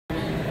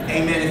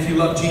Amen. If you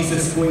love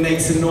Jesus, can we make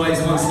some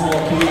noise once more?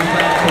 Can we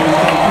clap? Can we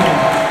thank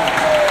Him?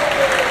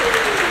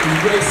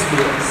 Grace for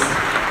us.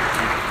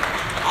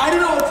 I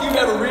don't know if you've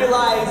ever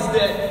realized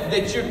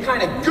that you're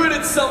kind of good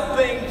at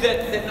something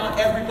that not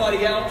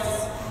everybody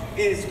else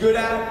is good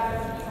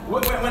at.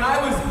 When I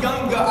was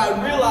younger, I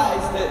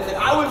realized that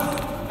I was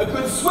a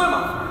good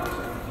swimmer,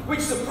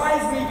 which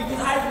surprised me because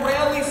I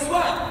rarely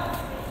swam.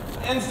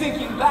 And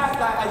thinking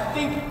back, I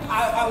think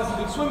I was a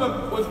good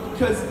swimmer was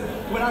because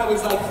when I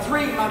was like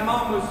 3, my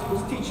mom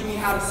was teaching me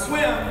how to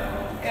swim.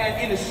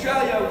 And in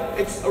Australia,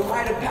 it's a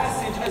rite of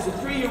passage as a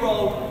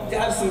 3-year-old to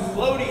have some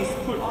floaties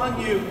put on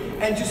you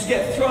and just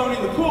get thrown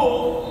in the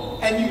pool,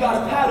 and you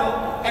gotta paddle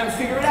and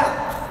figure it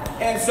out.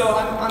 And so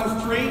I'm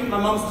 3, my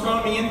mom's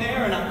thrown me in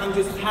there, and I'm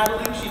just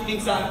paddling. She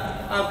thinks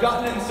I've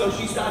gotten it, and so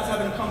she starts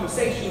having a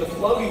conversation. The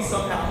floaties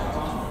somehow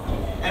come on,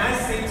 and I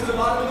sink to the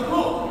bottom of the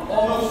pool,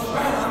 almost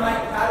drowned. I'm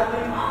like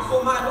paddling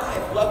for my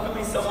life.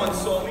 Luckily, someone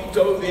saw me,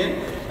 dove in,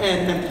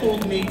 and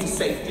pulled me to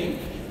safety.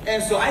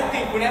 And so I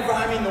think whenever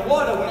I'm in the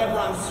water, whenever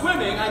I'm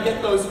swimming, I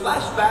get those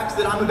flashbacks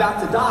that I'm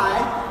about to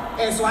die,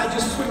 and so I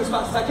just swim as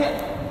fast as I can.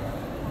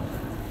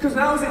 Because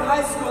when I was in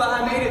high school,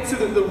 I made it to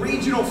the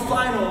regional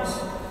finals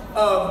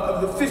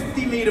of the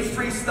 50-meter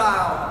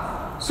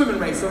freestyle swimming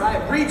race, all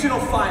right? Regional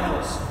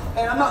finals.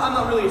 And I'm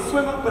not really a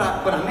swimmer,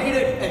 but I made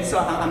it, and so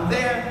I'm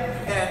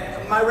there,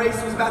 and my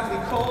race was about to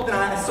be called, and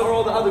I saw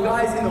all the other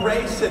guys in the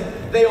race,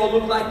 and they all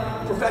looked like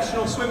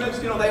professional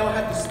swimmers. You know, they all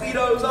had the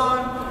Speedos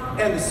on,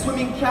 and the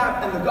swimming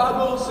cap, and the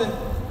goggles, and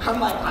I'm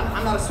like,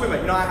 I'm not a swimmer.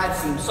 You know, I had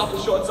some soccer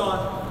shorts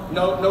on,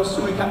 no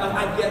swimming cap.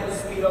 I get the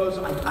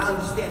Speedos, I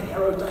understand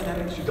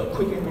aerodynamics, you go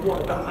quicker in the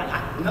water, but I'm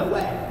like, no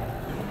way.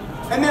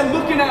 And they're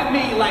looking at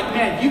me like,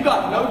 man, you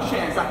got no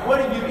chance. Like, what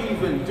are you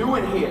even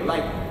doing here?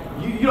 Like,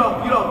 you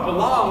don't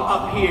belong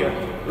up here.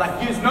 Like,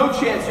 there's no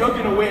chance you're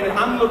gonna win. And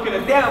I'm looking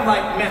at them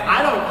like, man,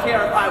 I don't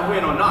care if I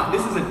win or not.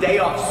 This is a day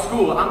off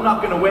school. I'm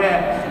not gonna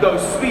wear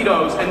those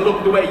Speedos and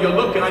look the way you're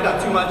looking. I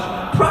got too much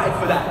pride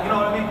for that, you know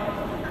what I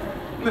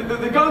mean?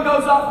 The gun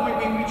goes off,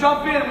 and we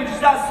jump in, and we just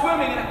start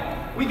swimming,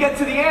 and we get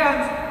to the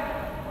end.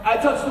 I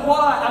touch the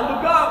water, I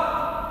look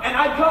up, and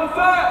I come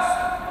first.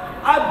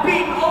 I've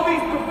beaten all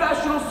these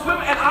professional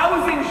swimmers, and I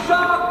was in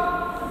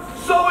shock.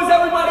 So was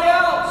everybody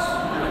else.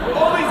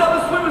 All these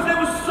other swimmers, they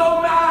were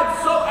so mad,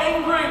 so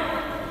angry.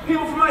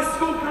 People from my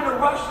school kind of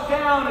rushed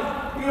down and,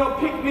 you know,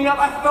 picked me up.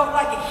 I felt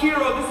like a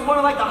hero. This is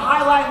one of like the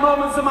highlight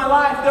moments of my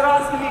life. They're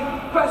asking me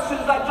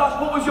questions like, Josh,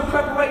 what was your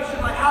preparation?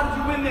 Like, how did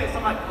you win this?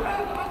 I'm like,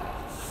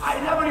 I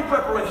didn't have any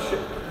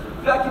preparation.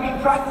 Did I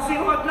keep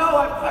practicing? I'm like, no,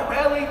 I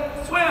rarely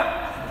swim.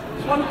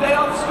 It's one day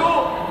off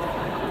school.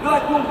 They're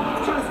like, well,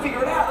 I'm trying to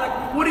figure it out.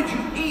 Like, what did you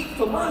eat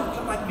for lunch?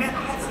 I'm like, man,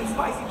 I had some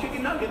spicy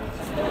chicken nuggets.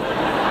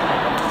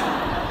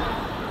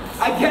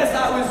 I guess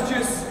I was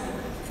just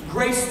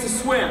graced to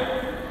swim.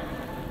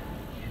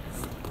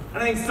 I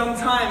think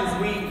sometimes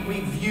we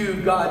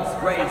view God's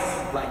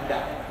grace like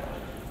that.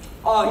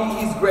 Oh,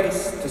 he's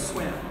graced to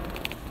swim.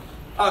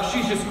 Oh,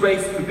 she's just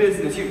graced for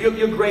business.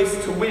 You're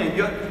graced to win.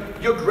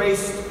 You're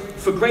graced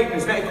for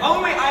greatness. Now, if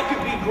only I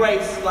could be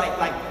graced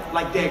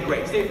like they're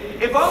graced.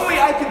 If only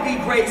I could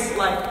be graced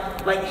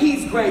like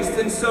he's graced.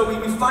 And so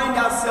we find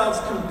ourselves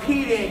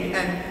competing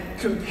and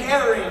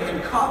comparing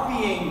and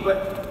copying.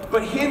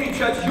 But hear me,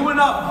 church, you are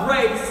not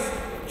graced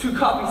to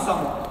copy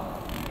someone.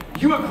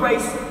 You are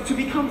graced to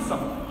become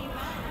someone.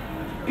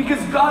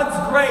 Because God's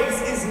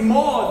grace is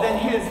more than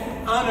His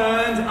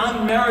unearned,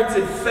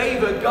 unmerited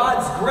favor.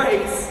 God's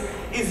grace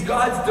is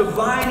God's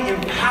divine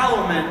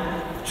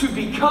empowerment to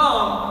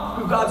become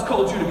who God's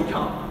called you to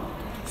become,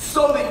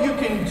 so that you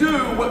can do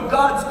what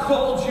God's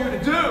called you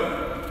to do.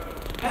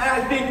 And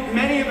I think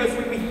many of us,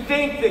 we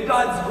think that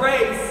God's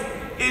grace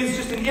is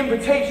just an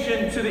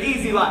invitation to the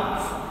easy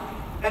life,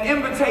 an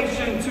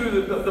invitation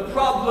to the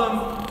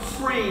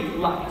problem-free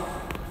life.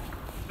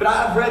 But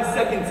I've read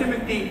 2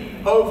 Timothy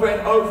over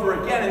and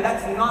over again, and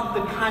that's not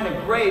the kind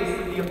of grace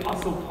that the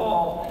Apostle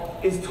Paul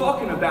is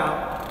talking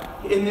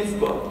about in this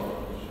book.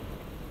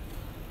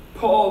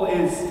 Paul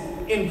is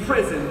in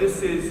prison.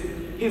 This is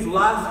his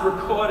last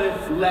recorded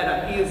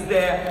letter. He is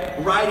there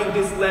writing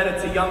this letter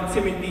to young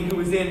Timothy, who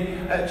is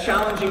in a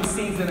challenging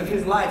season of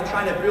his life,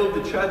 trying to build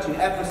the church in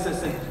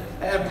Ephesus.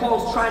 And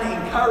Paul's trying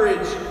to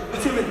encourage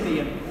Timothy.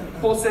 And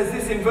Paul says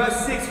this in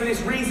verse 6, for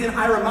this reason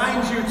I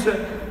remind you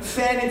to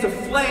fan into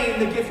flame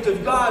the gift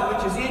of God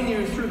which is in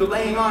you through the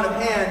laying on of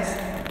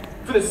hands.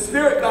 For the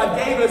Spirit God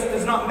gave us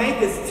does not make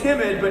us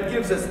timid, but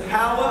gives us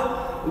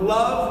power,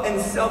 love, and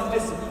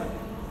self-discipline.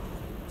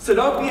 So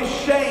don't be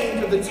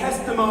ashamed of the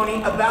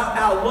testimony about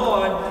our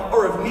Lord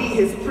or of me,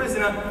 his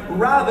prisoner.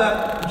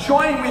 Rather,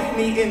 join with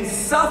me in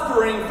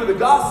suffering for the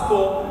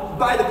gospel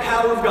by the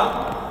power of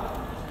God.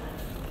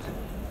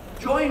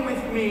 Join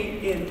with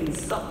me in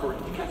suffering.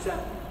 Did you catch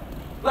that?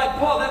 Like,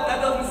 Paul, that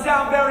doesn't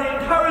sound very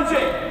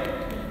encouraging.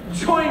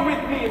 Join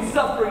with me in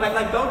suffering.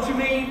 Like, don't you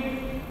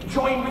mean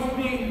join with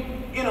me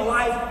in a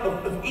life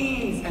of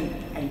ease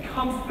and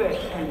comfort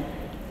and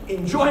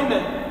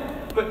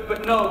enjoyment?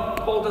 But no,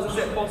 Paul doesn't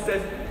say it. Paul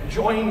says,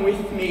 join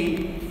with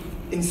me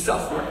in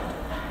suffering.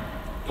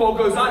 Paul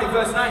goes on in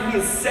verse 9, he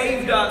has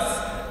saved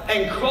us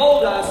and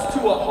called us to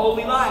a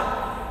holy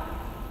life.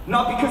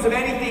 Not because of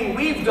anything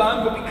we've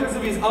done, but because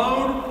of his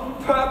own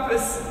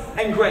purpose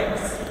and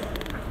grace.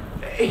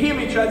 Hear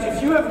me, church,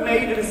 if you have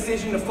made a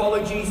decision to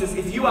follow Jesus,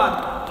 if you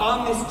are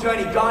on this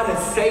journey, God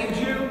has saved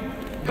you,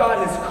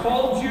 God has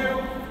called you,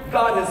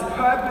 God has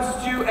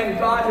purposed you, and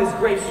God has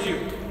graced you.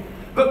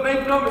 But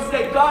make no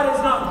mistake, God has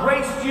not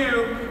graced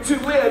you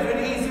to live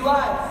an easy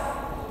life.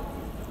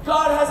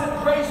 God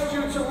hasn't graced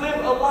you to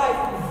live a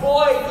life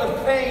void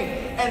of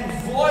pain and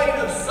void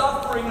of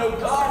suffering. No,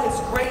 God has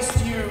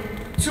graced you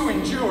to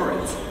endure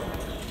it.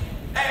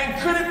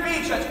 And could it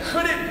be, church,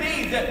 could it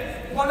be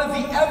that one of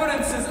the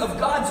evidences of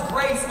God's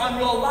grace on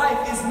your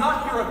life is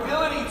not your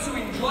ability to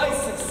enjoy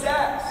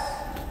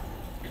success,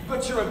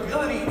 but your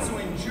ability to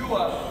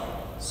endure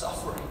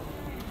suffering?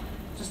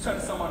 Just turn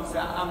to someone and say,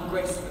 I'm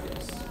graced for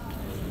this.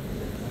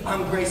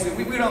 I'm graced.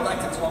 We don't like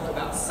to talk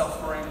about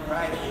suffering,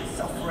 right?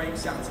 Suffering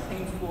sounds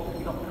painful.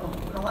 We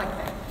don't like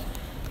that.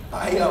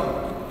 I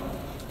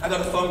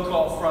got a phone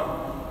call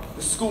from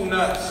the school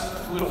nurse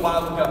a little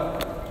while ago.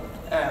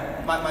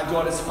 My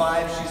daughter's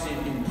 5, she's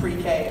in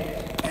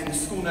pre-K, and the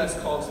school nurse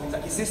calls me. He's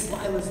like, is this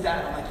Lila's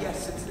dad? I'm like,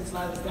 yes, it's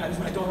Lila's dad. Is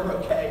my daughter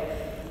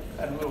okay?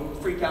 I had a little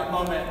freak out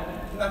moment.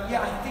 I'm like,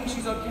 yeah, I think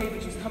she's okay,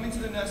 but she's coming to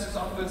the nurse's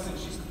office and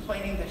she's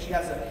complaining that she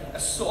has a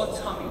sore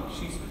tummy.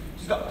 She's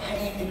got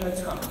pain in her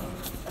tummy.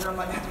 And I'm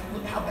like,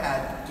 how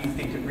bad do you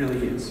think it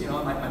really is? You know,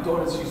 I'm like, my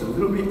daughter, she's a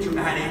little bit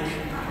dramatic.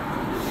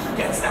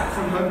 Gets that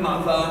from her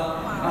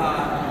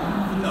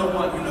mother. No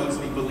one who knows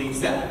me believes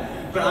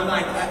that. But I'm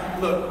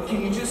like, look,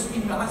 can you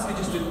ask her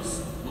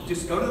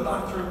just go to the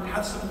bathroom,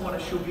 have some water,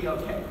 she'll be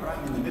okay. All right,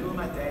 I'm in the middle of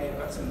my day, I've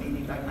got some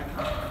meetings, I can't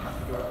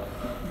figure out.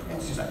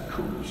 And she's like,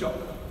 cool, sure.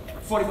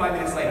 45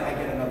 minutes later, I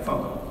get another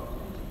phone call.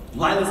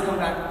 Lila's come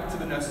back to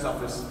the nurse's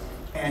office,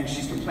 and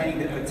she's complaining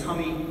that her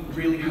tummy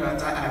really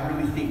hurts. I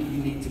really think you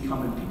need to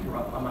come and pick her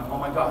up. I'm like, oh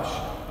my gosh,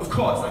 of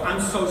course. Like,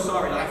 I'm so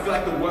sorry. Like, I feel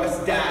like the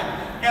worst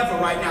dad ever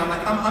right now. I'm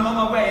like, I'm on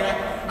my way,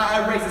 and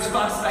I race as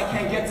fast as I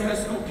can, get to her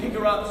school, pick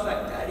her up. She's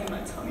like, Daddy,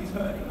 my tummy's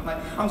hurting. I'm like,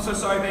 I'm so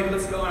sorry, baby,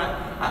 let's go. And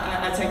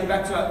I take her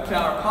back to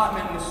our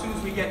apartment, and as soon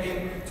as we get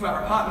into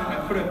our apartment,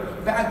 I put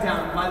her bag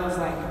down, and Lila's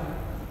like,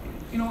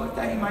 you know what,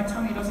 Daddy, my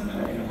tummy doesn't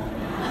hurt anymore.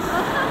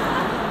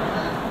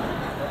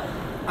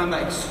 I'm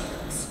like,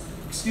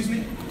 excuse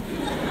me?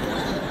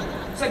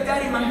 It's like,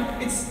 Daddy,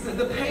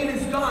 the pain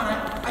is gone.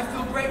 I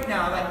feel great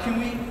now. Like, can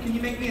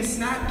you make me a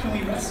snack? Can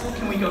we wrestle?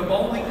 Can we go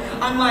bowling?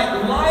 I'm like,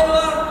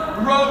 Lila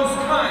Rose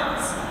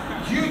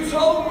Kynes, you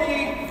told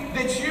me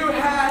that you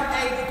had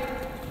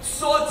a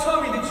sore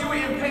tummy, that you were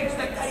in pain. She's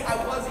like, Daddy,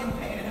 I was in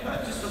pain. It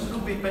hurt just a little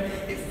bit, but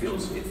it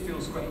feels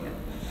great now.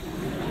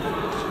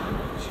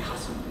 She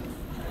hustled me.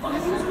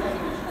 5 years later.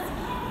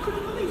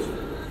 Couldn't believe it.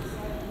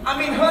 I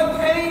mean, her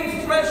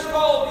pain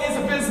threshold is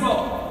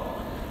abysmal.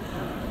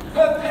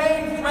 Her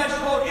pain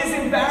threshold is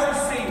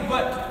embarrassing,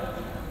 but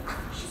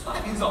she's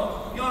 5 years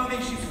old. You know what I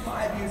mean? She's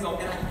 5 years old,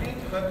 and I think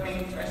her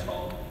pain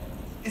threshold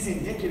is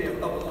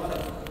indicative of a lot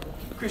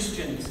of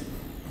Christians'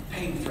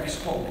 pain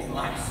threshold in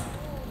life.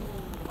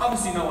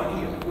 Obviously, no one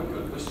here. We're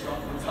good, we're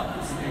strong, we're tough.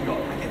 This is New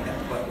York, I get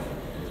that, but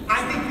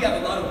I think we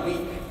have a lot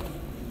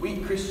of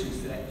weak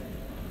Christians today.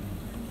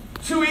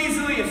 Too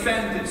easily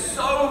offended,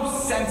 so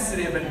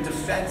sensitive and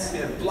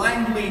defensive,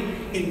 blindly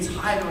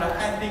entitled.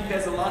 I think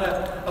there's a lot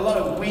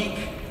of weak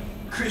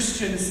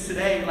Christians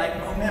today, like,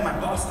 oh man, my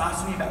boss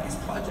asked me about this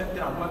project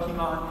that I'm working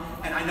on,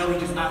 and I know he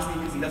just asked me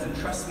because he doesn't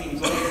trust me,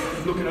 he's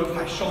always looking over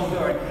my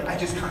shoulder, and I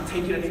just can't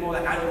take it anymore.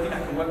 Like, I don't think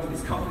I can work for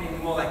this company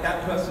anymore. Like,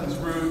 that person's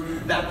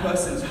rude, that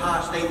person's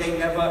harsh, they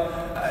never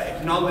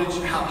acknowledge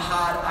how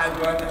hard I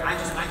work. Like,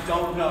 I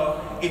don't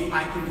know if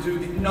I can do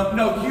this.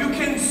 No, you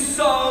can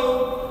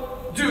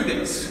so do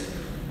this.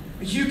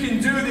 You can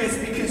do this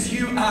because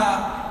you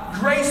are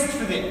graced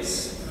for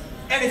this.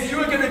 And if you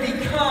are going to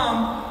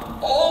become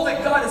all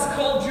that God has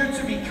called you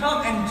to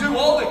become and do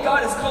all that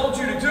God has called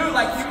you to do,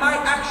 like, you might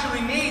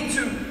actually need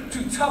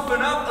to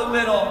toughen up a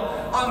little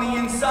on the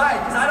inside,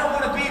 because I don't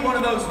want to be one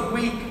of those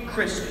weak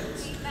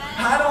Christians.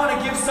 I don't want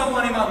to give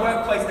someone in my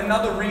workplace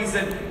another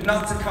reason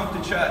not to come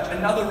to church,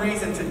 another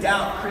reason to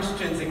doubt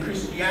Christians and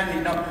Christianity.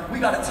 No, we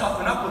got to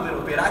toughen up a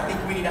little bit. I think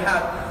we need to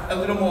have a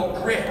little more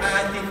grit.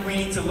 I think we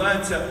need to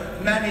learn to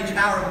manage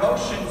our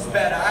emotions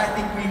better. I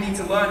think we need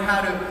to learn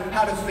how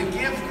to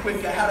forgive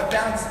quicker, how to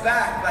bounce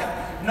back,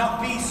 like,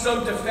 not be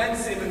so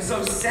defensive and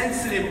so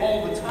sensitive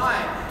all the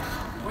time.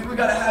 We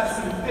got to have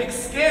some thick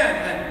skin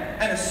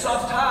and a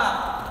soft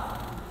heart.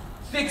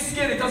 Thick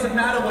skin, it doesn't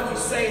matter what you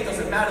say, it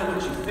doesn't matter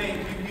what you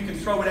think. You can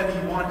throw whatever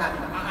you want at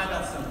me. I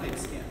got some thick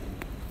skin.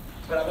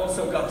 But I've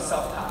also got a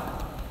soft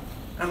heart.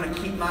 And I'm going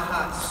to keep my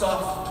heart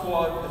soft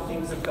toward the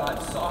things of God,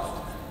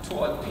 soft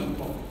toward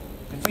people.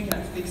 And if we can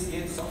have thick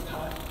skin, soft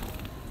heart,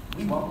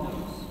 we won't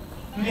lose.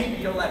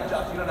 Maybe you're like,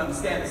 Josh, you don't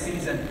understand the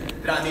season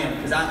that I'm in,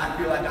 because I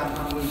feel like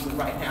I'm losing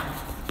right now.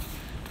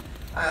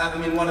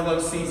 I'm in one of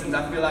those seasons.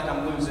 I feel like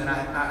I'm losing.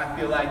 I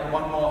feel like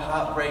one more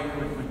heartbreak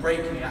would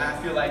break me. I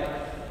feel like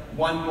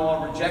one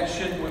more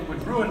rejection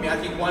would ruin me. I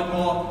think one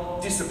more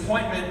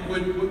disappointment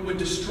would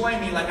destroy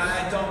me. Like,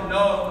 I don't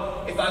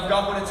know if I've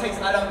got what it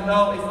takes. I don't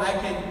know if I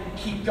can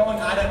keep going.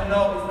 I don't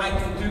know if I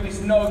can do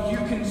this. No, you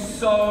can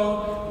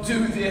so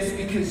do this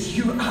because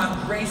you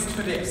are graced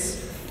for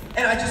this.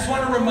 And I just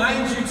want to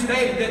remind you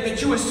today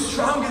that you are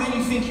stronger than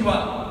you think you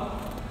are.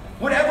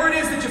 Whatever it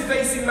is that you're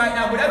facing right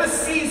now, whatever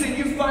season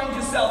you find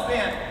yourself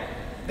in,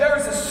 there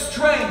is a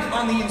strength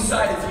on the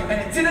inside of you,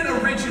 and it didn't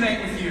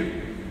originate with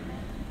you.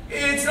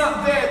 It's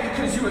not there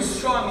because you were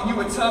strong and you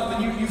were tough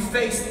and you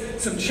faced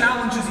some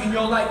challenges in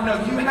your life. No,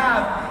 you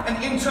have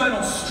an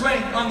internal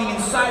strength on the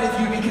inside of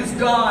you because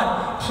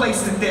God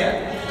placed it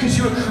there. Because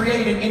you were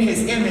created in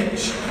His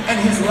image and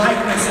His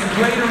likeness, and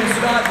greater is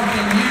God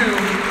within you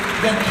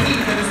than he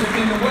that is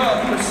within the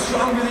world. You are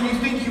stronger than you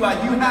think you are.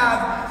 You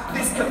have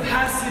this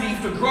capacity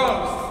for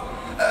growth,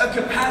 a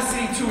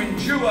capacity to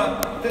endure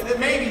that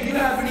maybe you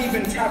haven't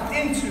even tapped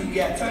into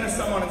yet. Turn to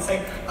someone and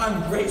say,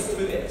 I'm graced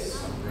for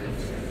this.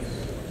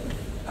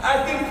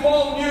 I think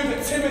Paul knew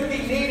that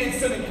Timothy needed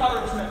some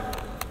encouragement.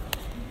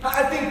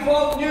 I think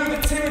Paul knew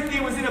that Timothy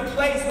was in a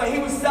place where he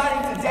was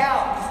starting to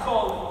doubt his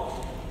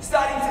calling,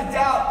 starting to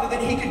doubt that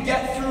he could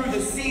get through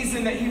the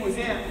season that he was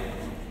in.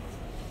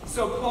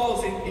 So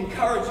Paul's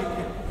encouraging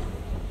him.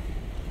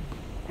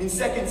 In 2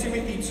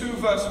 Timothy 2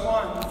 verse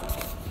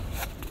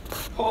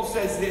 1, Paul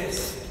says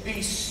this,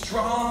 be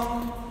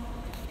strong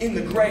in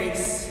the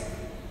grace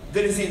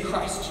that is in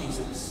Christ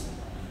Jesus.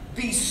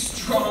 Be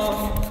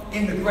strong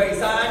in the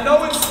grace. I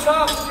know it's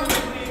tough,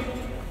 Timothy.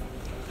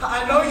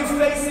 I know you're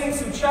facing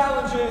some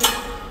challenges.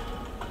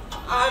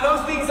 I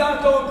know things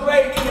aren't going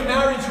great in your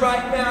marriage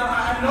right now.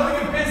 I know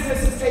your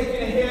business is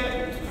taking a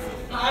hit.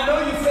 I know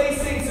you're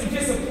facing some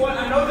disappointment.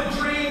 I know the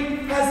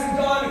dream hasn't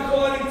gone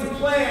according to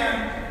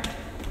plan.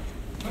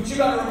 But you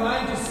got to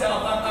remind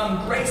yourself,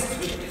 I'm graced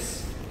for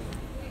this.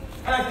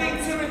 And I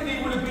think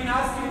Timothy would have been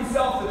asking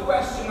himself the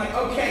question, like,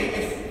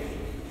 okay,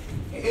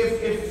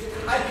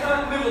 if I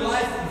can't live a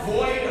life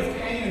void of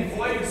pain and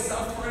void of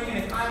suffering,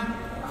 and if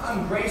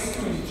I'm graced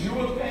to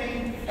endure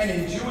pain and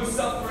endure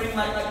suffering,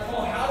 like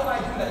Paul, how do I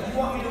do that? Do you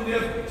want me to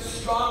live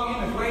strong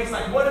in the grace?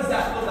 Like, what does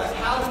that look like?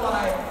 How do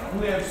I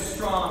live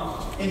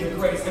strong in the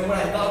grace? And what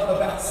I love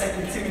about 2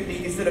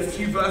 Timothy is that a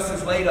few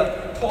verses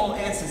later, Paul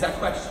answers that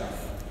question.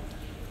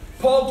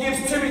 Paul gives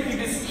Timothy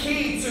this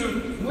key to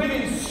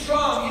living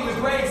strong in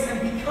the grace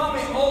and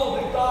becoming all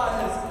that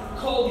God has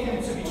called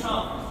him to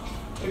become.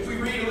 If we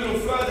read a little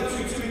further,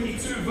 2 Timothy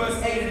 2,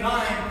 verse 8 and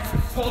 9,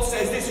 Paul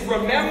says this,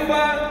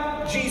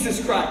 remember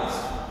Jesus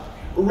Christ,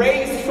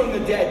 raised from the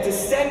dead,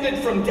 descended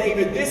from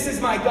David. This is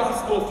my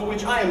gospel for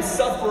which I am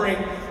suffering,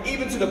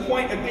 even to the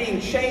point of being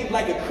chained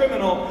like a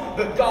criminal,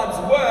 but God's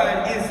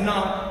word is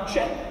not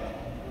chained.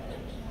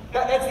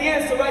 That's the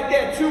answer right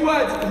there. 2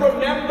 words,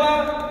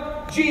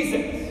 remember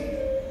Jesus.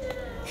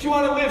 If you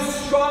want to live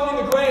strong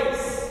in the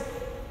grace,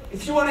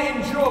 if you want to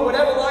endure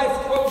whatever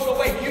life throws your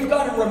way, you've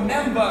got to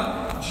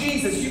remember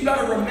Jesus. You've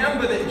got to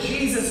remember that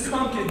Jesus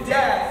conquered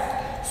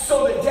death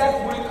so that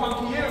death wouldn't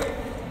conquer you.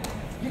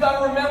 You've got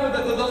to remember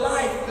that the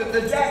life,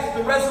 the death,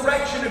 the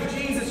resurrection of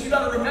Jesus. You've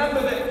got to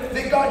remember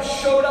that God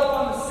showed up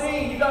on the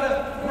scene. You've got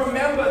to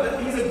remember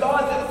that He's a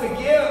God that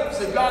forgives,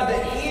 a God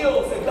that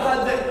heals, a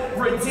God that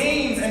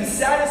redeems and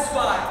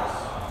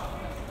satisfies.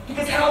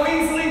 Because how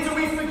easily do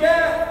we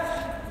forget?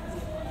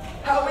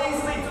 How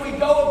easily do we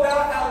go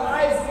about our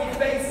lives when we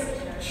face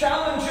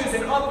challenges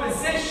and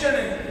opposition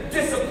and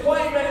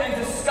disappointment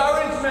and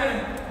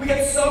discouragement? We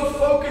get so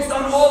focused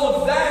on all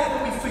of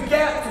that we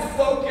forget to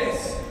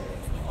focus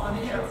on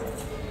Him.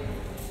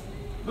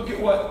 Look at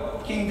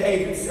what King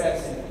David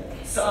says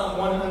in Psalm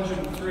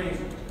 103,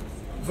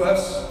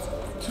 verse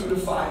 2 to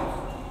 5.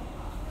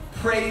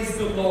 Praise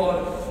the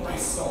Lord, my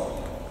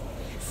soul.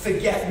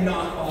 Forget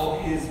not all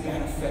His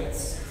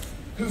benefits,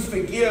 who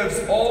forgives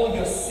all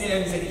your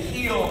sins and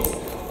heals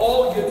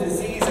all your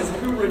diseases,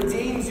 who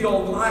redeems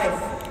your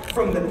life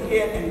from the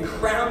pit and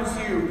crowns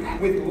you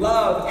with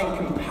love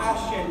and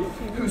compassion,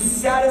 who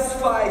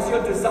satisfies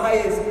your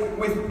desires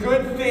with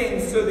good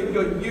things so that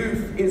your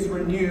youth is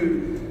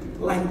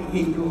renewed like the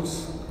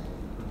eagles.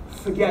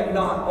 Forget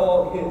not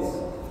all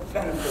His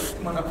benefits.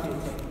 Come on up here.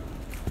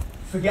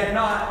 Forget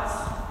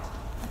not.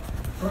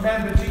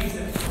 Remember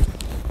Jesus.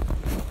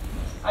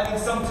 I think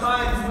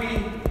sometimes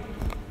we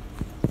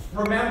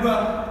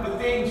remember the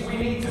things we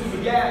need to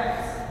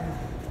forget.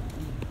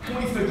 And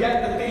we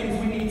forget the things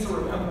we need to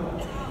remember.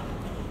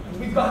 And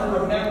we've got to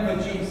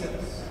remember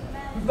Jesus.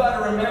 We've got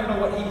to remember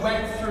what He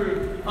went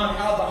through on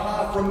our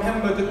behalf.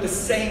 Remember that the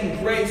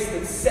same grace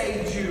that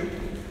saved you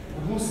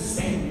will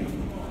sustain you.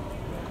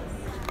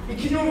 And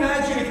can you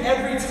imagine if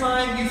every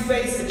time you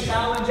face a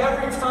challenge,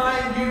 every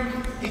time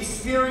you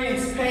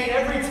experience pain,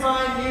 every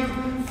time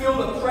you feel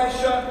the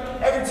pressure,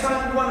 every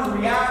time you want to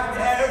react,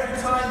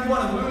 every time you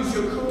want to lose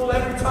your cool,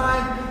 every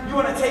time you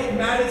want to take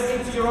matters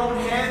into your own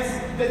hands,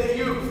 that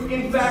you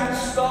in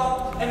fact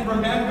stopped and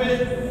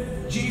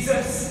remembered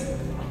Jesus?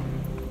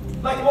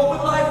 Like, what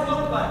would life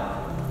look like?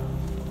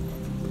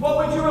 What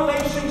would your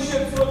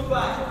relationships look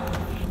like?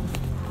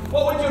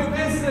 What would your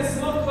business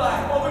look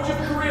like? What would your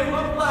career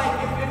look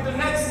like if the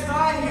next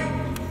time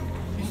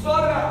you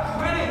thought about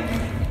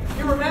quitting,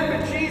 you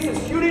remember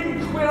Jesus? You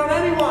didn't quit on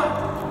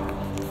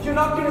anyone. You're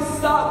not going to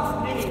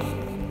start with me.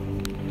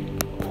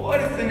 What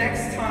if the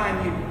next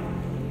time you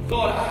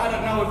thought, I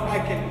don't know if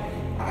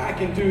I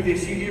can do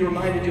this, you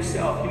reminded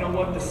yourself, you know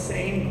what, the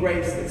same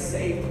grace that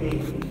saved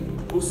me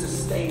will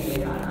sustain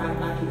me.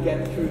 I can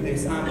get through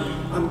this.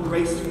 I'm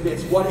graced through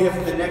this. What if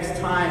the next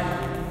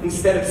time,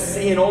 instead of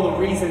seeing all the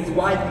reasons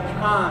why you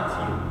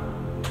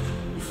can't,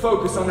 you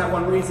focus on that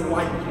one reason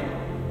why you can?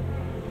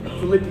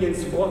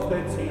 Philippians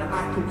 4:13,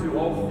 I can do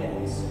all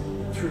things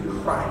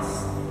through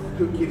Christ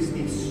who gives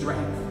me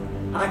strength.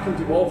 I can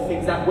do all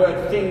things. That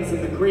word things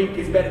in the Greek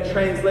is better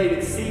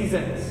translated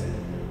seasons.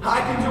 I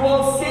can do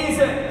all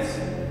seasons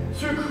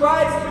through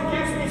Christ who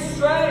gives me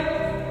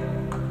strength.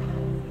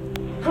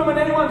 Come on,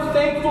 anyone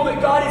thankful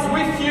that God is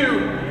with you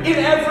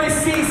in every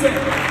season?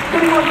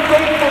 Anyone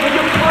thankful that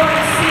your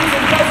current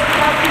season doesn't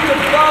have to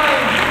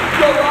define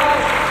your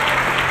life?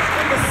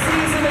 That the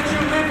season that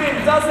you live in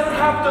doesn't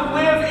have to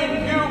live in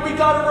you. We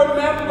got to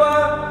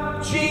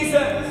remember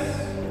Jesus.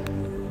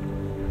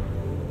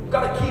 We've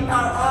got to keep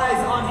our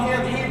eyes on Him.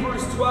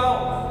 Hebrews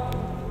 12,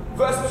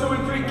 verse 2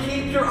 and 3.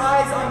 Keep your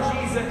eyes on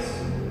Jesus,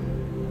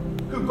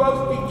 who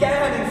both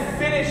began and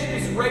finished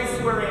this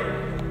race we're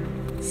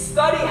in.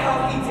 Study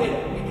how He did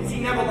it, because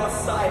He never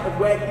lost sight of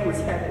where He was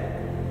headed.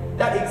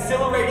 That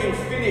exhilarating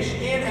finish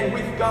in and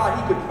with God.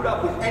 He could put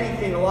up with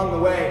anything along the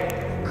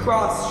way.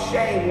 Cross,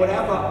 shame,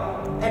 whatever.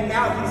 And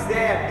now He's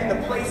there in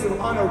the place of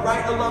honor,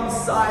 right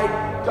alongside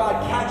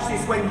God. Catch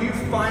this: when you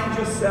find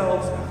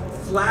yourselves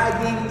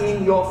flagging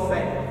in your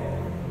faith,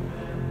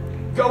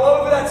 go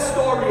over that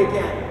story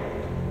again.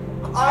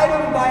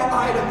 Item by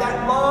item,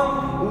 that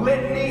long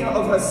litany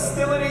of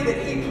hostility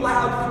that He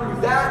plowed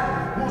through,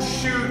 that will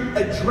shoot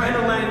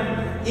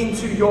adrenaline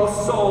into your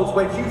souls.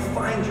 When you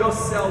find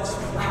yourselves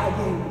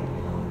flagging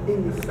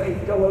in your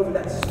faith, go over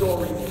that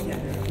story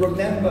again.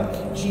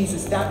 Remember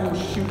Jesus. That will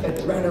shoot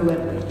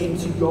adrenaline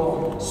into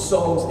your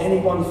souls.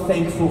 Anyone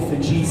thankful for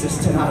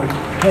Jesus tonight?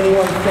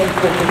 Anyone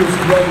thankful for His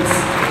grace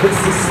that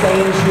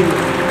sustains you,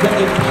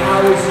 that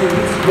empowers you?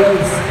 His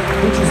grace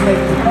which is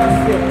made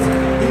perfect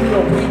in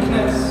your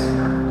weakness.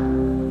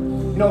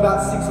 You know,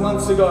 about 6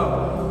 months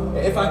ago,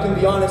 if I can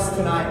be honest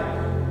tonight,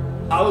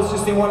 I was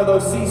just in one of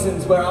those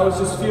seasons where I was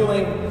just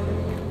feeling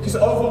just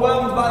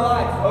overwhelmed by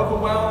life,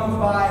 overwhelmed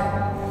by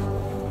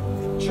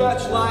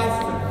church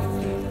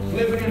life,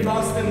 living in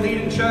Boston,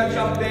 leading church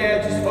up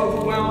there, just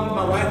overwhelmed.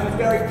 My wife was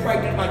very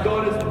pregnant. My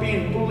daughters were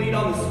being bullied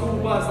on the school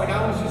bus. Like,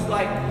 I was just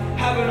like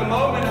having a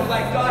moment of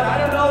like, God, I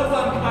don't know if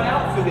I'm cut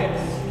out for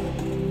this.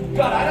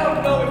 God, I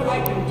don't know if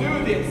I can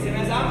do this. And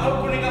as I'm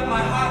opening up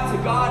my heart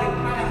to God and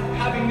kind of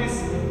having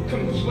this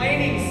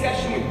complaining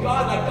session with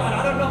God, like, God,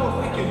 I don't know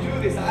if I can do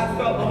this, I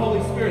felt the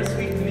Holy Spirit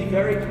speak to me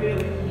very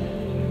clearly.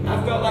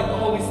 I felt like the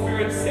Holy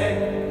Spirit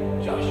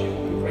said, Joshua,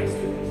 you're graced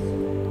for this.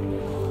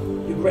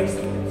 You're graced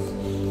for this.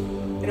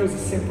 And it was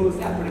as simple as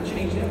that, but it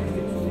changed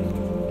everything for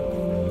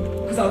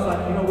me. Because I was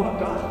like, you know what,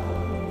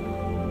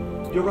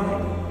 God? You're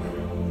right.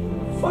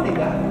 Funny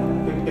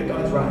that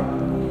God's right.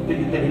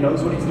 That He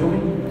knows what He's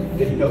doing.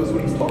 That He knows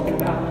what He's talking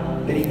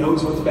about. That He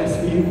knows what's best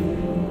for you.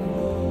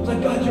 I was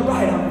like, God, you're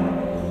right.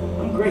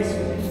 I'm graced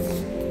for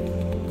this.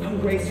 I'm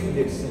graced for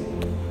this.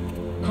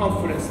 And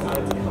confidence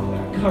started to come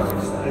back.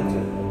 Courage started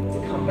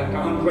to come back.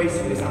 I'm graced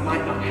for this. I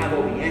might not have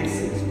all the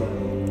answers, but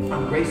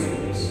I'm graced for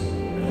this.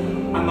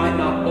 I might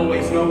not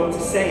always know what to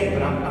say,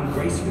 but I'm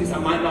graced for this. I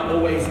might not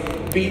always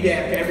be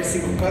there for every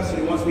single person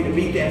who wants me to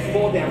be there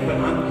for them, but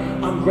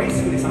I'm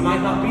graced for this. I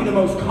might not be the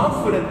most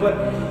confident, but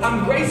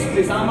I'm graced for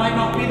this. I might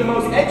not be the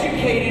most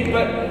educated,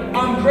 but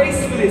I'm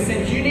graced for this.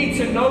 And you need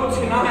to know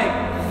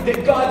tonight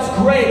that God's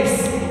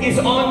grace is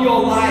on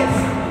your life,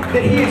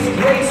 that He has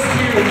graced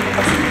you to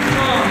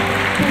become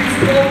who He's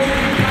called you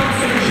to become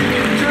so that you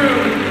can do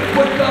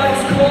what God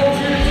has called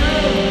you to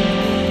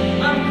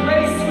do. I'm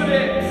graced for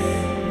this.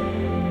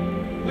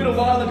 A little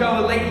while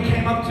ago, a lady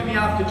came up to me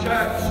after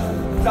church.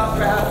 It was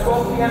after our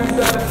 12 p.m.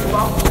 service in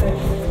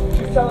Boston.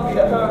 She was telling me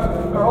that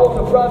her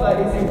older brother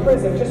is in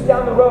prison just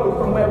down the road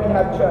from where we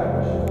have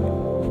church.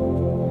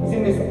 He's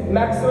in this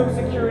maximum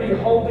security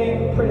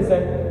holding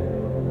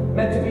prison,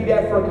 meant to be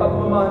there for a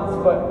couple of months,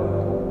 but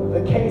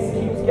the case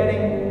keeps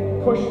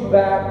getting pushed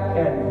back,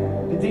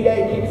 and the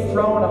DA keeps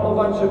throwing a whole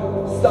bunch of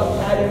stuff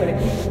at him, and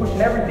it keeps pushing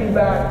everything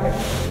back.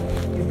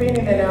 And he's been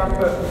in there now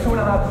for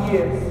 2.5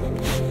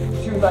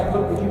 years. She was like,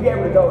 look, would you be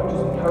able to go and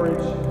just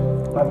encourage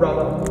my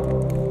brother?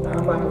 And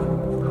I'm like,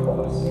 of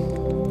course.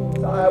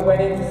 So I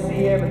went in to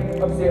see him,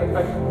 and obviously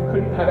I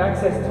couldn't have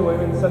access to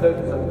him, and so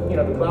there's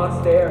the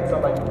glass there, and so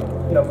I'm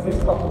like,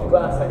 fist bump the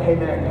glass, like, hey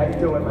man, how you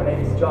doing? My name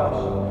is Josh.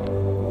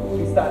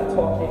 We started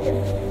talking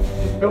and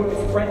just built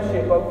this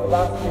friendship over the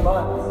last few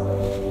months.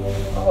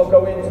 I'll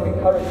go in to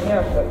encourage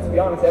him, but to be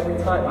honest, every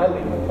time I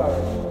leave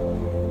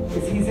encouraged.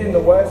 Because he's in the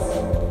worst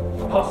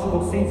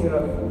possible season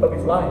of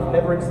his life.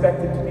 Never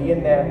expected to be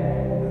in there.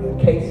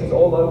 Cases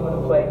all over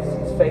the place.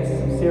 He's faced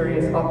some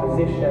serious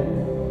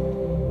opposition.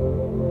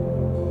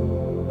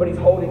 but he's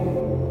holding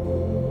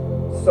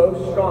so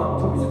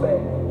strong to his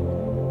faith.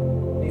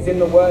 He's in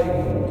the Word.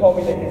 He told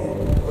me that his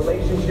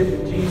relationship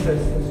with Jesus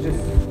has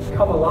just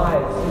come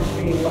alive since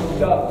being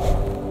locked up.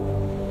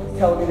 He's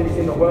telling me that he's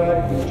in the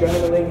Word, he's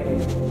journaling,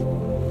 and he's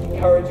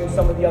encouraging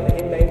some of the other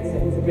inmates,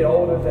 and he's a bit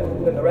older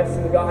than the rest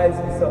of the guys,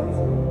 and so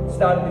he's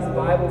started this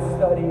Bible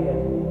study.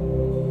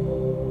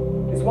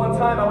 And this one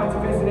time I went to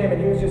visit him,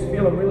 and he was just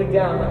feeling really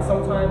down. Like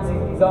sometimes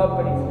he's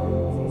up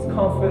and he's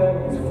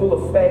confident, he's full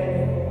of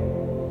faith.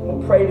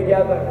 We'll pray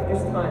together. But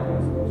this time he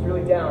was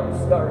really down,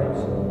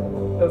 discouraged.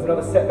 There was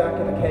another setback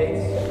in the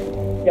case.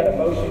 He had a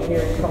motion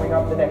hearing coming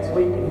up the next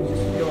week, and he was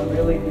just feeling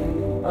really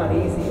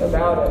uneasy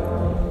about it.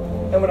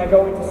 And when I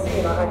go in to see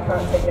him, I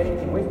can't take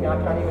anything with me. I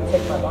can't even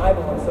take my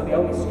Bible. And so the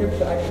only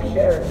scripture I can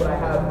share is what I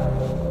have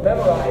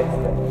memorized.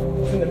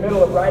 And it's in the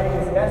middle of writing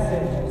this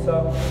message. And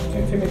so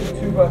 2 Timothy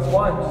 2 verse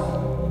 1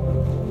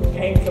 just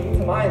came to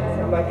mind.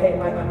 And I'm like,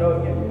 hey, I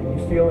know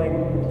you're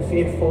feeling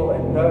fearful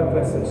and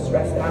nervous and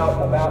stressed out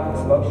about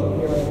this motion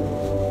hearing.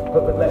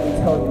 But let me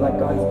tell you, like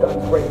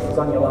God's grace is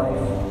on your life.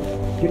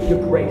 Give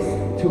your grace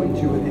to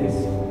endure this.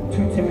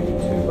 2 Timothy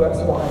 2 verse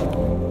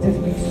 1 says,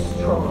 be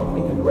strong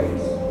in the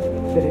grace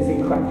that is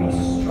in Christ.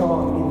 Be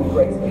strong in the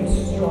grace.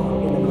 Be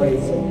strong in the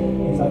grace.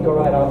 And he's like, all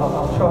right,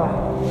 I'll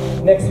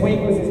try. Next week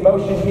was his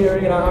motion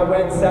hearing, and I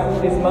went and sat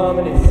with his mom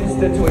and his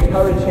sister to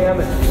encourage him.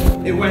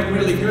 And it went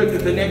really good.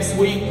 That the next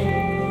week,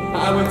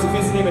 I went to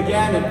visit him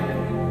again,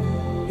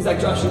 and he's like,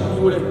 Josh, you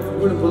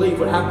wouldn't believe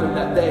what happened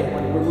that day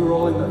when we were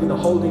all in the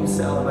holding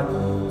cell. I'm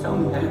like, tell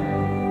me,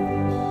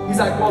 man. He's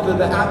like, well,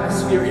 the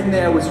atmosphere in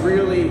there was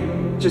really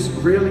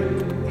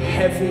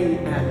heavy,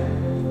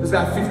 and there's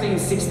about 15,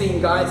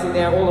 16 guys in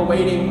there all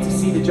awaiting to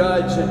see the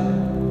judge,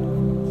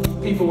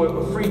 and people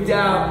were freaked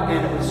out,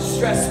 and it was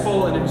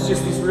stressful, and it was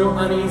just this real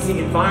uneasy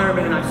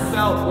environment, and I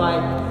felt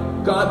like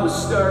God was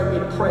stirring me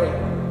to pray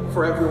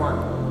for everyone.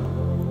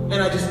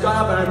 And I just got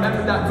up and I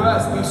remembered that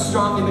verse, be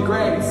strong in the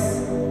grace.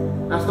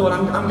 And I thought,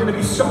 I'm going to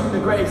be strong in the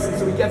grace. And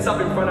so he gets up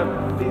in front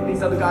of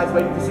these other guys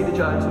waiting to see the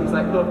judge, and he's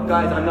like, look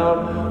guys, I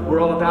know we're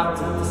all about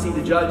to see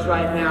the judge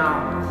right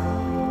now.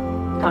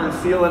 Kind of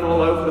feeling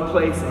all over the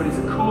place, but is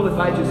it cool if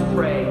I just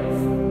pray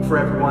for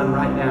everyone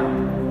right now?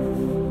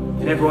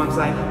 And everyone's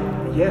like,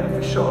 yeah,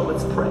 for sure,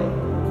 let's pray.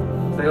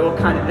 So they all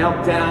kind of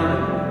knelt down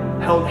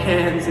and held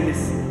hands in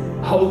this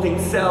holding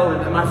cell,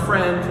 and my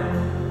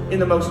friend, in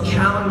the most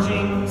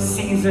challenging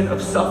season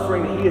of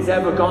suffering that he has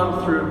ever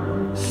gone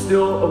through,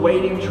 still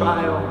awaiting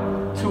trial,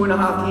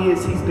 2.5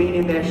 years he's been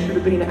in there, should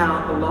have been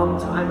out a long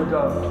time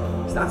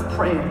ago, starts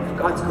praying for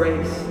God's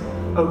grace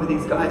over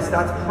these guys,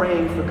 starts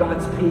praying for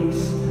God's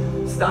peace,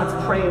 starts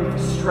praying for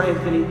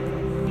strength,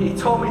 and he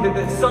told me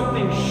that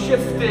something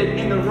shifted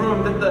in the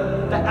room, that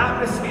the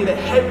atmosphere, the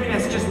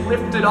heaviness just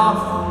lifted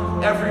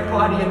off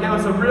everybody, and there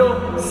was a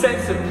real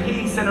sense of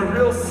peace and a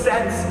real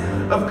sense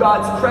of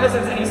God's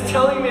presence. And he's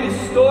telling me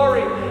this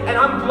story, and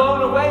I'm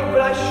blown away,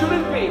 but I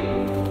shouldn't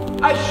be.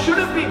 I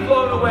shouldn't be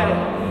blown away,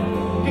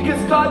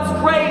 because God's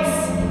grace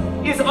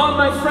is on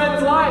my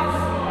friend's life.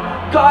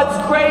 God's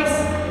grace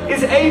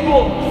is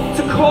able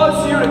to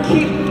cause you to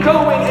keep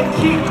going and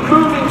keep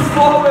moving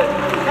forward.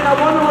 And I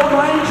want to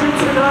remind you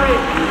tonight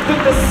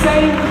that the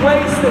same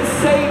grace that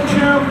saved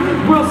you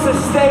will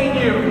sustain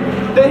you.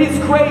 That His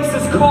grace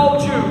has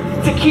called you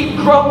to keep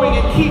growing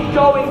and keep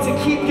going,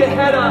 to keep your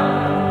head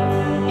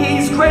up.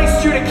 He's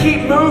graced you to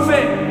keep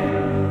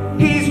moving.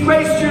 He's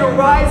graced you to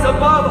rise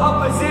above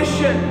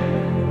opposition.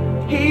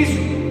 He's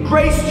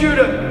graced you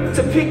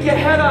to pick your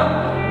head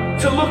up,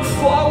 to look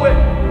forward,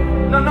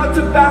 not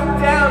to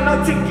back down,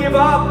 not to give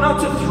up, not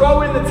to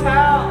throw in the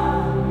towel.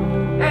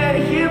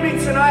 And hear me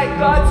tonight,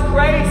 God's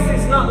grace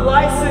is not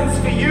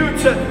licensed for you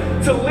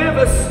to live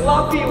a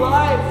sloppy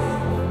life.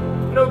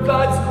 No,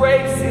 God's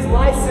grace is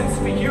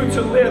licensed for you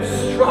to live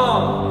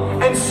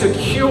strong and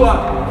secure,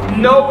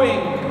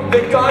 knowing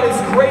that God has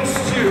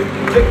graced you,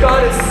 that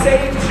God has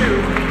saved you,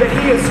 that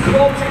He has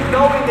called you,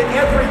 knowing that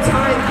every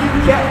time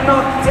you get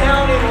knocked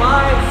down in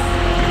life,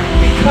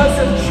 because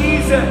of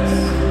Jesus,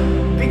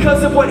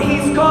 because of what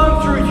He's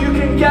gone through, you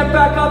can get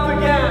back up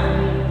again.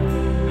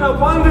 I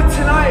wonder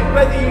tonight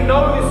whether you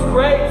know this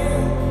grace.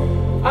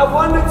 I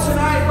wonder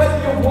tonight whether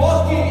you're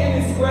walking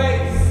in this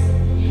grace.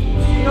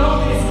 Do you know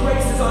that His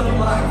grace is on your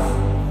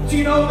life? Do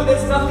you know that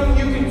there's nothing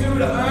you can do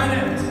to earn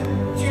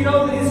it? Do you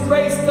know that His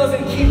grace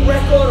doesn't keep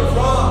record of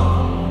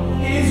wrong?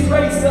 His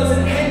grace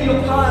doesn't hang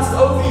your past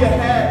over your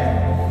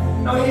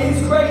head. No,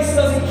 His grace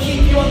doesn't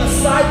keep you on the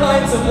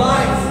sidelines of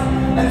life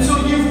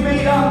until you've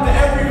made up for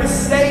every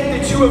mistake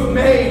that you have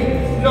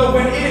made. No,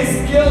 when it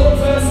is guilt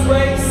versus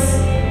grace,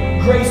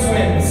 grace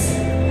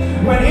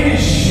wins. When it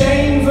is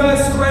shame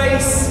versus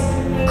grace,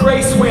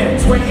 grace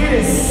wins. When it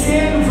is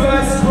sin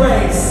versus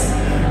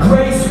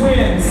grace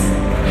wins.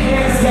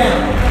 Hands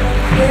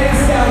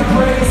down,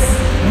 grace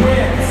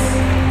wins.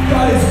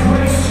 God has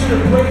graced you to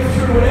break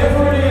through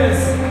whatever it is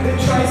that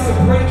tries to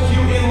break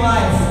you in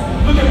life.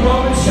 Look at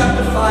Romans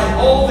chapter 5.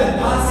 All that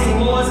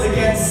passing laws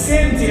against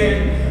sin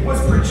did was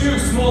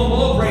produce more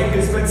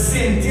lawbreakers, but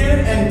sin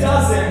didn't and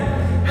doesn't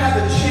have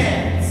a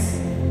chance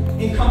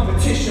in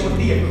competition with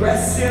the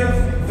aggressive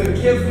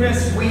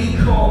forgiveness we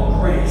call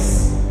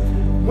grace.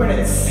 When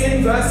it's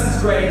sin versus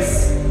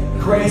grace,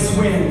 grace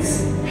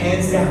wins,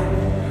 hands down.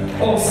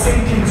 All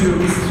sin can do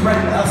is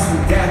threaten us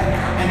with death,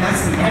 and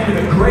that's the end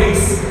of the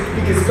grace,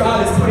 because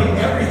God is putting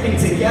everything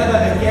together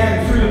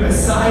again through the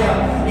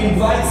Messiah,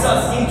 invites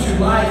us into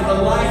life,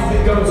 a life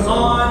that goes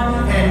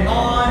on and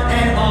on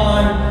and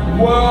on,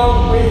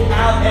 world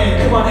without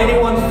end. Come on,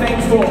 anyone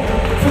thankful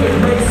for the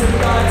grace of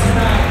God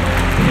tonight?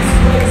 His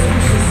grace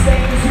which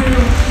sustains you,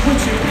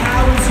 which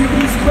empowers you.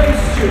 He's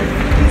graced you.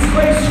 He's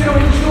graced you to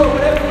endure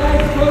whatever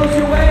life throws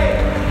your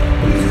way.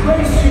 He's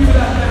graced you for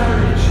that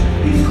marriage.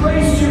 He's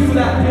graced you for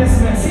that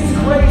business. His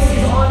grace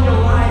is on your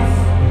life.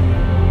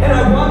 And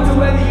I wonder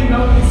whether you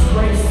know His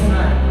grace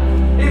tonight.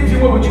 If you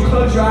would you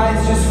close your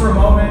eyes just for a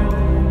moment? I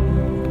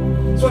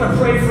just want to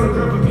pray for a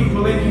group of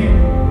people in here. I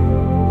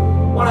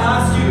want to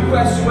ask you the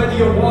question whether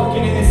you're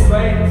walking in this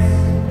grace.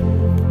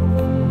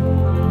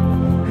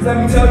 Because let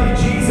me tell you,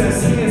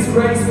 Jesus, He is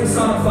grace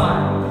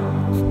personified.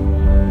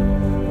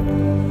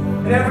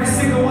 And every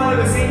single one of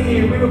us in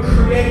here, we were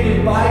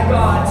created by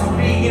God to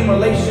be in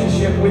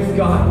relationship with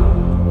God.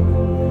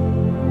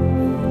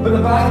 But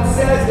the Bible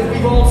says that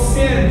we've all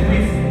sinned,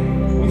 we've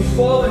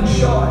fallen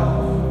short.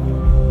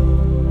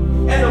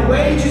 And the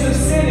wages of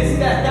sin is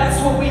death. That's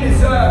what we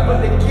deserve.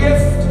 But the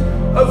gift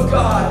of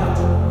God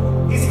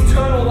is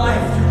eternal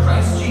life through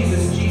Christ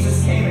Jesus.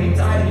 Jesus came and He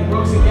died and He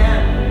rose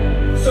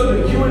again, so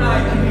that you and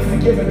I can be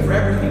forgiven for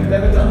everything we've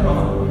ever done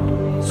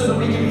wrong, so that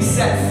we can be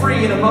set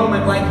free in a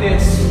moment like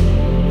this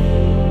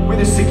with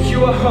a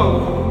secure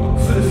hope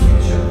for the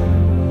future.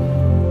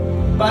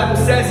 The Bible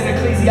says in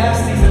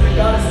Ecclesiastes that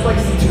God has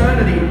placed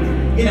eternity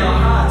in our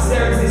hearts.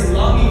 There is this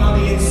longing on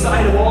the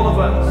inside of all of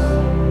us,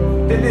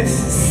 that this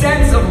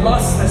sense of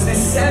lustness,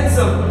 this sense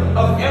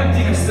of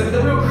emptiness, that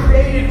we're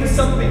created for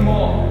something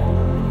more.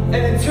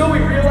 And until we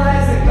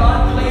realize that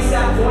God placed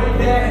that void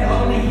there and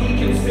only He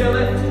can fill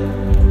it,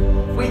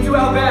 we do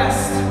our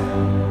best.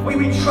 We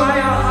try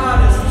our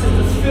hardest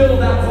to fill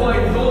that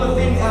void with all the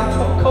things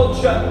our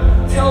culture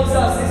tells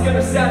us is going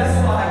to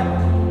satisfy,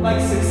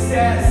 like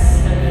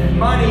success and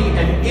money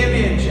and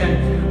image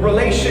and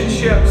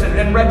relationships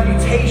and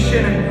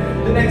reputation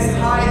and the next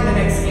high, the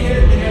next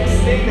hit, the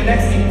next thing, the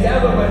next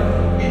endeavor, but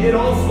it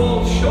all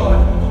falls short.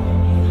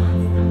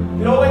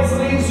 It always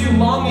leaves you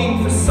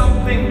longing for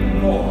something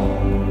more.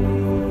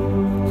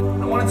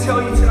 I want to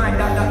tell you tonight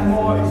that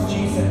more is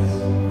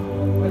Jesus. I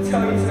want to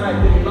tell you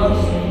tonight that He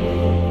loves you,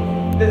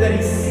 that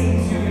He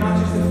sees you. You're not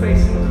just a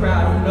face in the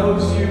crowd. He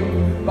knows you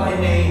by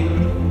name,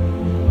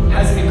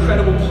 has an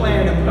incredible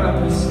plan and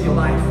purpose for your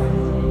life.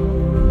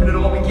 And it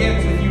all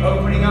begins with you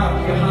opening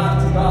up your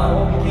heart to God. It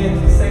all begins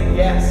with saying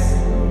yes,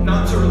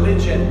 not to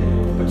religion,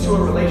 but to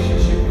a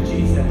relationship with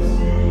Jesus.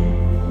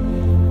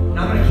 And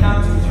I'm going to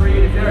count to 3,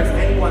 and if there is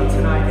anyone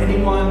tonight,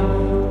 anyone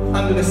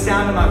under the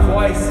sound of my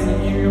voice,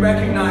 and you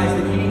recognize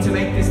that you need to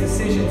make this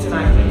decision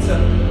tonight, you need to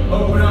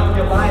open up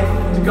your life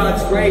to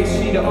God's grace,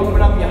 you need to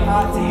open up your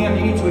heart to Him,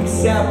 you need to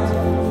accept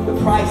the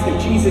price that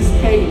Jesus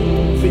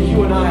paid for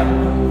you and I.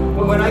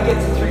 When I get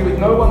to 3 with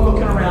no one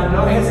looking around,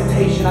 no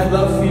hesitation, I'd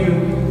love for you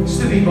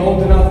just to be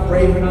bold enough,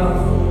 brave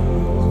enough,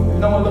 with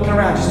no one looking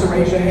around, just to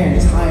raise your hand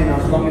just high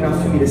enough, long enough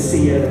for me to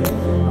see it.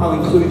 I'll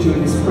include you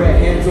in this prayer.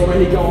 Hands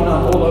already going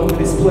up all over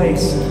this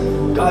place.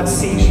 God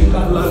sees you.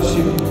 God loves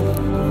you.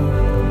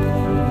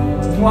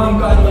 One,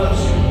 God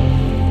loves you.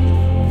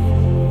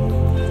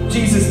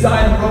 Jesus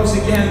died and rose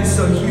again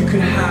so you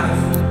could have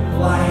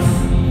life.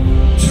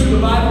 2, the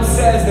Bible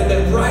says that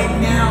right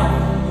now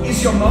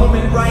is your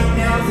moment. Right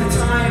now is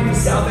the time of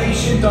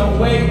salvation. Don't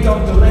wait.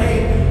 Don't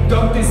delay.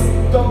 Don't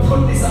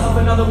put this off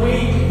another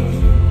week.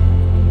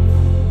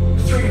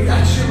 3, if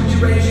that's you, would you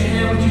raise your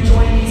hand? Would you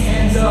join these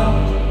hands up?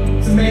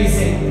 It's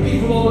amazing.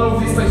 People all over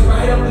this place,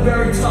 right up the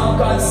very top.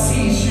 God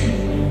sees you.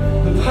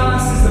 The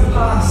past is the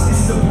past.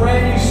 This is a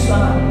brand new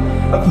start,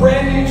 a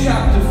brand new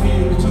chapter for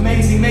you. It's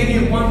amazing. Maybe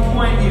at one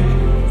point you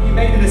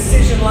made a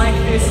decision like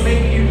this.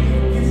 Maybe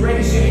you've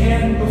raised your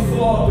hand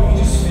before, but you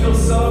just feel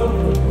so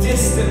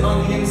distant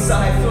on the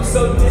inside, feel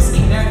so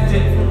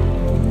disconnected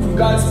from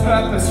God's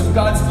purpose, from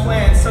God's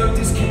plan, so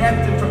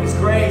disconnected from His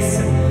grace.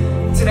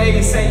 And today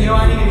you're saying,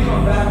 I need to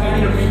come back, I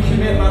need to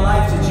recommit my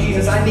life to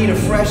Jesus, I need a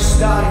fresh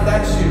start. If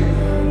that's you,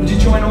 would you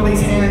join all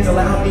these hands,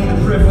 allow me the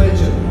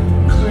privilege of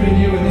including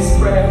you in this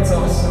prayer? It's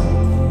awesome.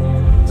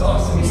 It's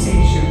awesome. He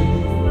sees you.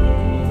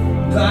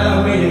 Glad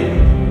I waited.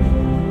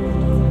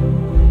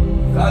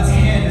 God's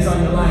hand is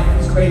on your life.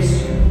 He's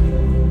graced you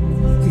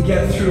to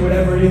get through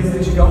whatever it is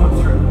that you're going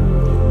through.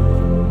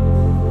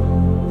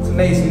 It's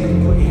amazing. You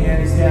can put your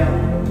hands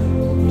down.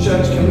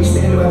 Church, can we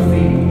stand to our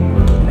feet?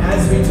 And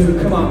as we do,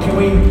 come on, can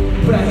we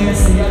put our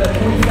hands together?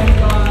 Can we thank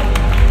God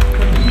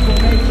for people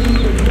making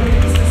the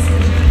greatest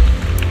decision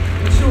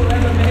that you will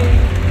ever make?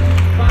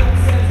 The Bible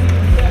says we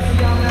confess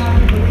with our mouth,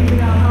 we believe in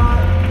our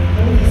heart,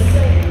 and we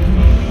say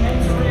we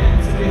enter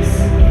into this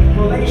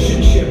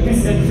relationship,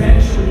 this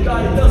adventure with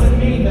God. It doesn't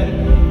mean that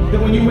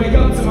when you wake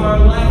up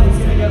tomorrow, life is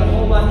going to get a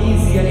whole lot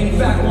easier. In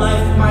fact,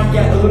 life might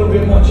get a little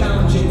bit more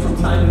challenging from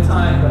time to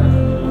time, but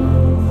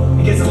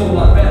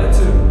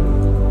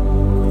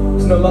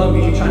no longer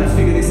you trying to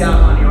figure this out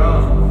on your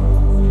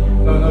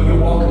own. No, you're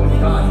walking with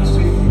God. He's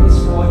with you. He's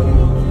for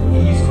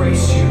you. He's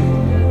graced you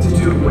to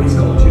do what He's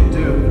called you to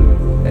do.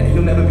 And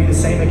you'll never be the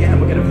same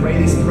again. We're going to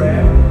pray this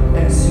prayer. And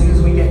as soon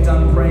as we get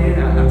done praying,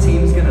 our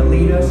team's going to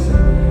lead us.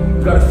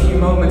 We've got a few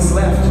moments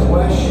left to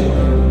worship.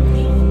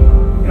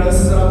 You know, this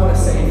is what I want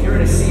to say. If you're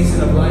in a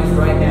season of life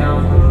right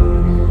now,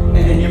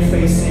 and you're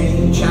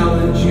facing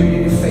challenge,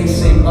 you're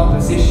facing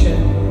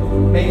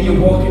opposition, maybe you're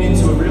walking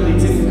into a really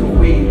difficult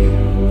week,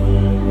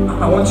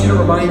 I want you to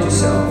remind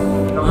yourself,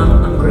 you know,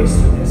 I'm graced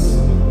for this.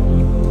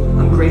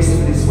 I'm graced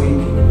for this week.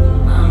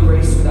 I'm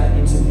graced for that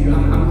interview.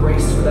 I'm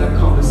graced for that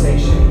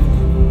conversation.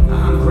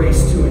 I'm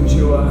graced to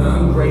endure.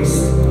 I'm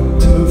graced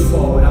to move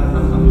forward.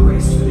 I'm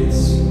graced for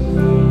this.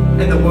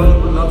 And the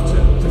world would love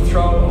to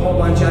throw a whole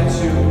bunch at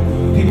you.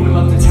 People would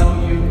love to tell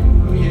you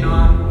who you're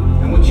not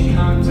and what you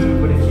can't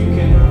do. But if you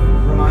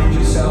can remind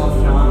yourself,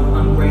 no,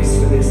 I'm graced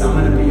for this. I'm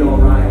going to be all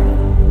right.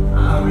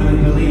 I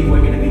really believe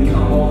we're going to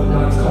become all that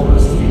God's called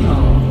us to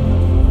become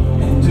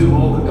and do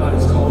all that God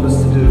has called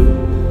us to do.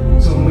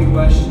 So when we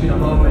worship in a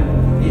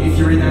moment, if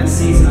you're in that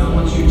season, I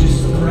want you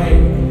just to pray.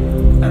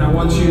 And I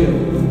want you to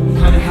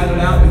kind of have it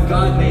out with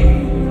God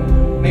maybe.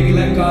 Maybe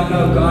let God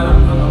know, God,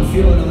 I'm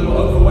feeling a little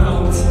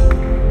overwhelmed.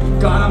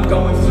 God, I'm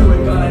going through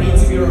it. God, I need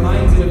to be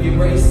reminded of your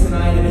grace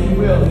tonight. And He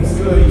will. He's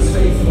good. He's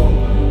faithful.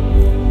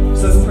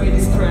 So let's pray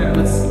this prayer.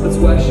 Let's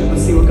worship.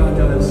 Let's see what God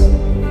does.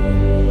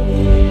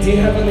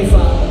 Dear Heavenly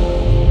Father,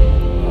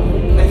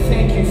 I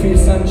thank you for your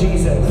Son,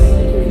 Jesus.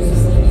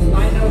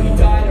 I know He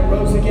died and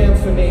rose again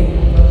for me.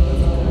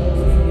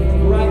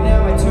 Right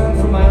now, I turn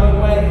from my own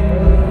way,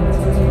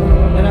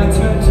 and I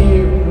turn to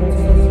you.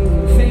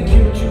 Thank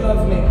you that you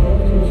love me,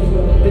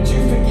 that you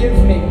forgive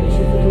me.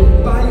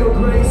 By your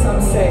grace,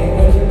 I'm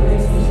saved.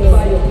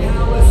 By your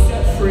power,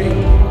 set free.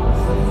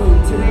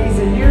 Today's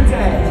a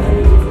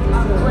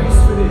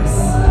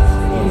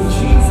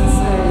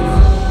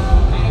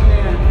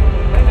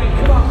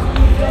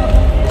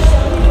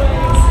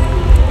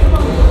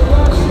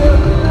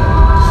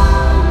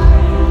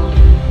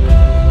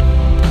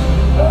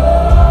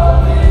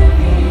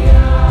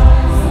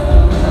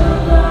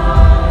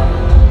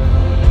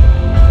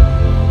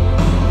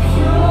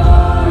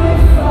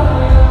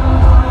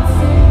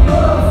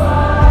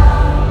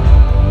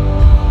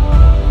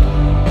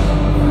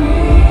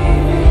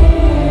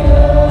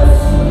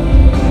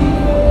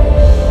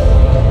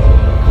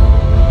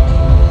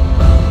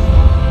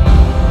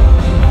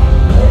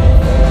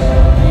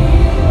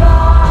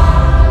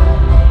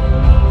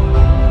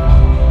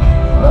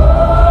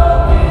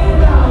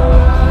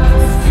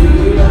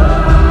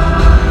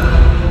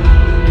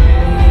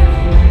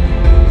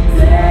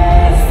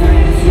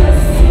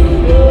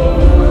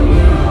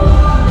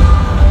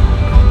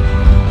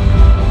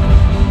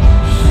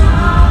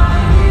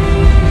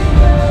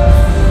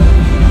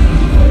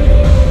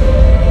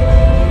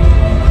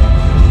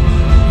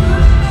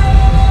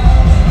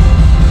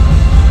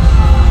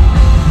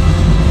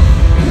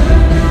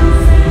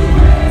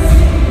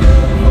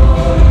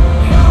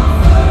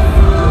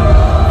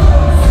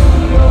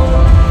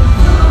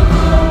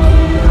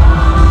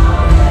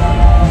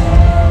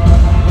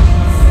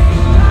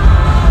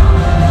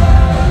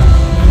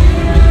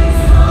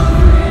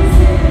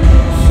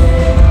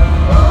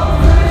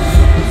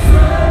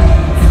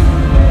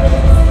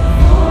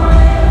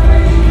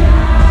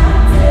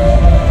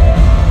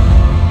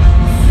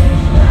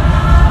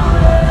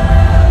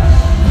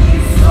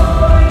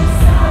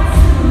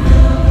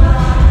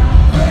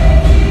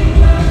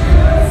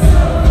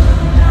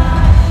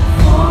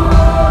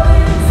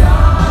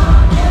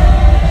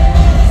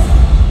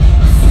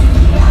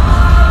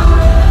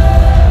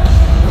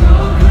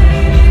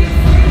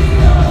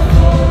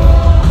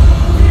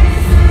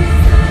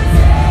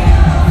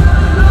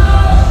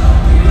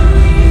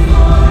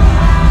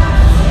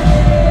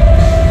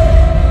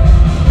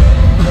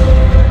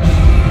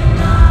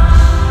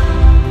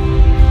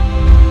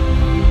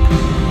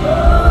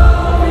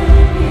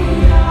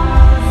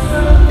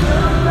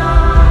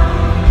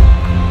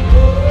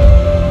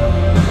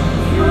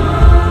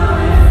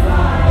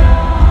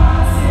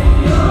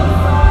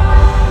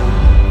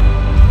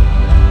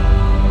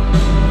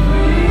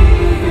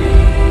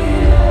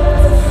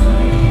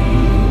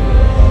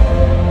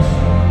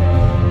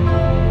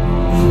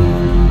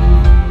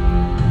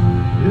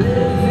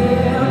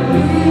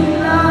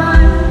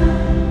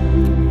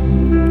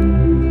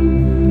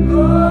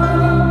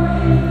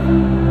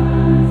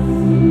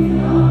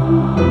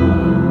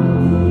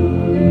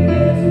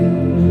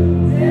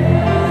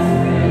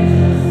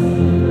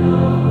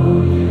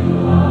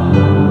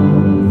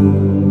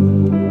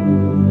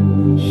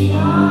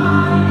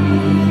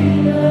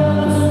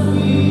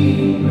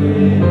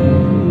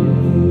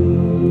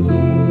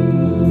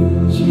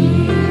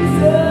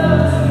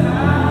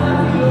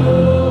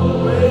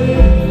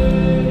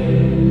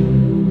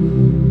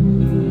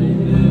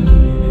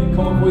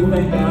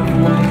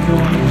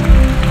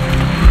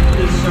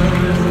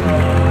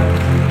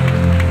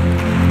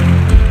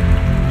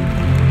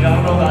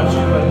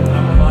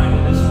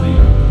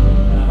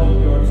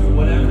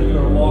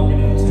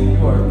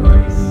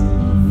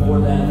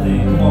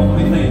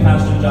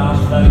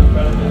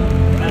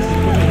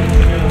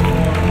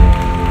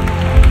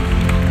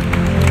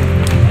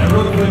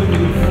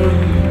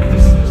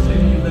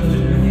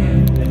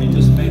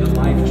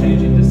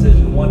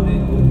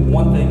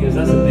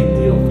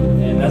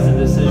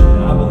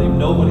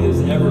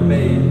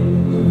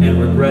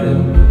regret it.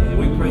 And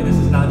we pray this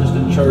is not just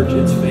a church,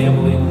 it's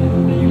family,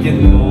 that you get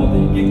involved, that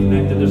you get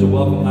connected. There's a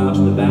welcome lounge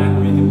in the back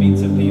where you can meet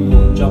some people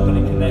and jump in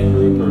a connect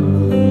group, or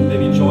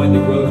maybe join the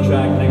growth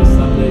track next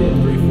Sunday at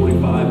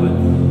 3:45. But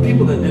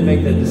people that did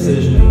make that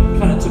decision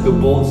kind of took a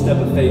bold step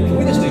of faith. Can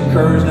we just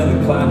encourage them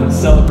and clap and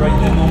celebrate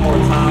them one more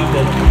time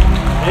that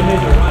they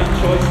made the right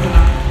choice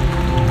tonight?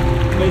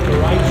 They made the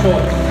right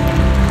choice.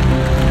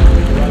 They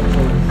made the right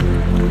choice.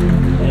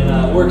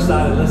 And we're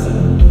excited.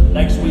 Listen,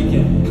 next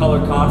weekend,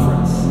 Color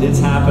Conference. It's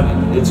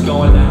happening. It's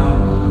going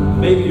down.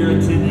 Maybe you're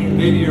attending,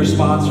 maybe you're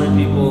sponsoring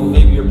people,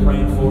 maybe you're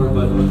praying for it,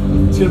 but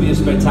it's going to be a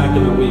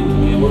spectacular week,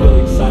 and we're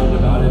really excited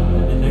about it.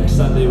 And next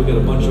Sunday, we've got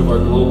a bunch of our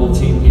global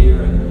team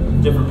here,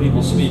 and different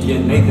people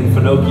speaking. Nathan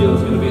Finocchio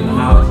is going to be in the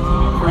house. He's going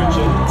to be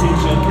preaching and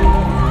teaching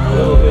a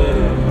little bit,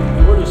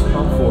 and we're just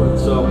pumped for it.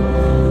 So,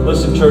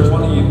 listen, church, why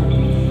don't you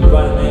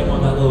write a name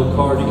on that little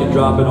card? You can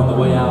drop it on the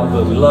way out,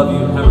 but we love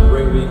you. Have a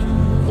great week.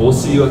 We'll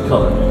see you at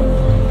Color.